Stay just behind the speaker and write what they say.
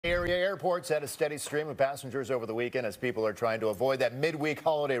Area airports had a steady stream of passengers over the weekend as people are trying to avoid that midweek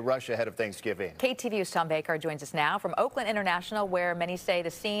holiday rush ahead of Thanksgiving. KTVU's Tom Baker joins us now from Oakland International, where many say the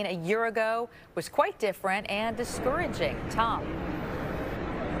scene a year ago was quite different and discouraging. Tom.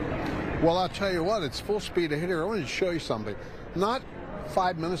 Well, I'll tell you what, it's full speed ahead here. I wanted to show you something. Not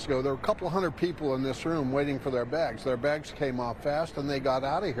 5 minutes ago, there were a couple hundred people in this room waiting for their bags. Their bags came off fast and they got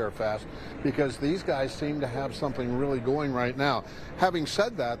out of here fast because these guys seem to have something really going right now. Having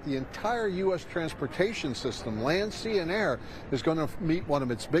said that, the entire U.S. transportation system, land, sea, and air, is going to meet one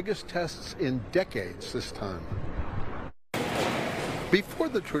of its biggest tests in decades this time. Before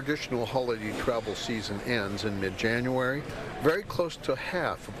the traditional holiday travel season ends in mid-January, very close to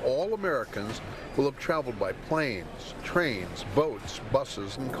half of all Americans will have traveled by planes, trains, boats,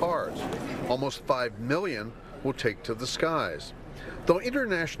 buses, and cars. Almost 5 million will take to the skies. Though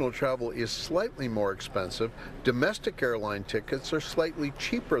international travel is slightly more expensive, domestic airline tickets are slightly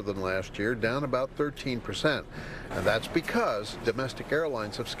cheaper than last year, down about 13%. And that's because domestic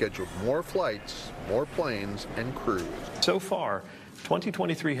airlines have scheduled more flights, more planes, and crews. So far,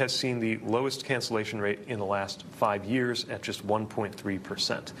 2023 has seen the lowest cancellation rate in the last 5 years at just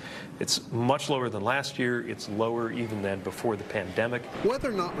 1.3%. It's much lower than last year. It's lower even than before the pandemic.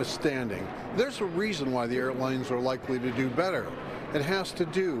 Weather notwithstanding, there's a reason why the airlines are likely to do better. It has to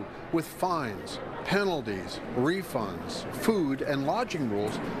do with fines, penalties, refunds, food, and lodging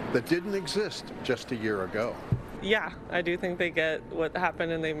rules that didn't exist just a year ago. Yeah, I do think they get what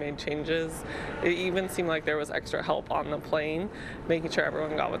happened and they made changes. It even seemed like there was extra help on the plane, making sure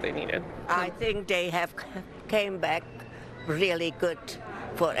everyone got what they needed. I think they have came back really good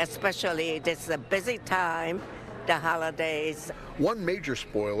for especially this a busy time, the holidays. One major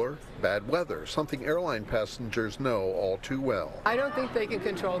spoiler, bad weather, something airline passengers know all too well. I don't think they can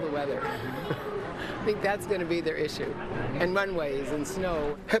control the weather. I think that's going to be their issue. And runways and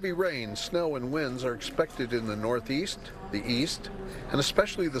snow. Heavy rain, snow, and winds are expected in the northeast, the east, and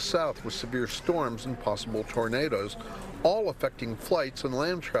especially the south with severe storms and possible tornadoes, all affecting flights and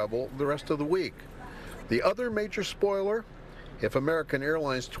land travel the rest of the week. The other major spoiler, if American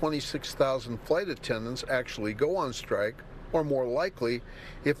Airlines' 26,000 flight attendants actually go on strike, or more likely,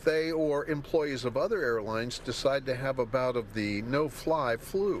 if they or employees of other airlines decide to have a bout of the no-fly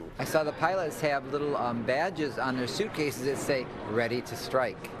flu. I saw the pilots have little badges on their suitcases that say, "Ready to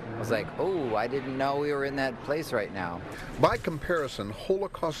strike." I was like, oh, I didn't know we were in that place right now. By comparison,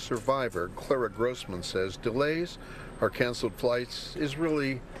 Holocaust survivor Clara Grossman says delays or canceled flights is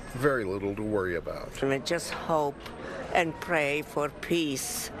really very little to worry about. And I just hope and pray for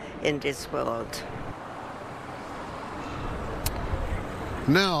peace in this world.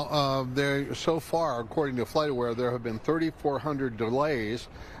 Now, so far, according to FlightAware, there have been 3,400 delays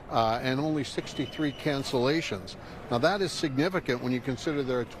and only 63 cancellations. Now, that is significant when you consider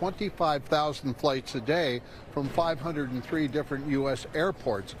there are 25,000 flights a day from 503 different U.S.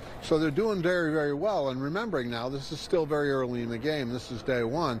 airports. So they're doing very, very well. And remembering now, this is still very early in the game. This is day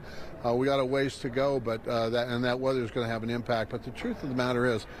one. We got a ways to go, but that weather is going to have an impact. But the truth of the matter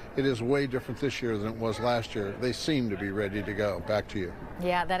is, it is way different this year than it was last year. They seem to be ready to go. Back to you.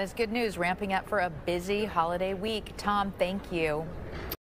 Yeah, that is good news. Ramping up for a busy holiday week. Tom, thank you.